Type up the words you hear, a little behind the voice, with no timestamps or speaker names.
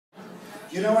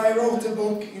You know, I wrote a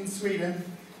book in Sweden.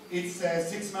 It's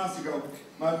 6 months ago.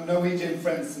 My Norwegian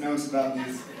friends knows about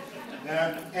this.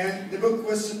 And the book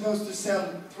was supposed to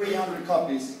sell 300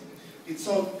 copies. It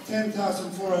sold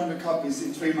 10,400 copies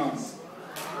in 3 months.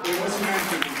 It was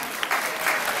amazing.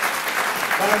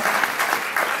 But,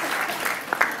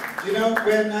 you know,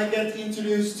 when I get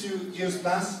introduced to Just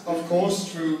Buzz, of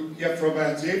course, through Jeff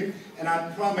Roberti, and I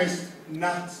promised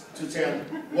not to tell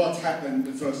what happened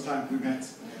the first time we met.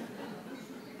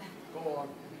 Go on.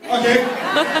 Okay.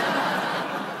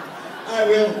 I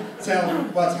will tell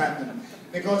what happened.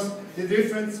 Because the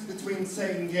difference between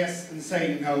saying yes and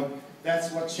saying no,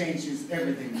 that's what changes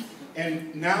everything.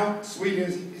 And now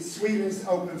Sweden is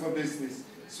open for business.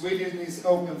 Sweden is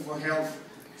open for health.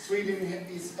 Sweden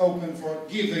is open for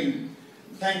giving.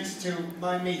 Thanks to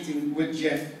my meeting with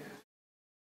Jeff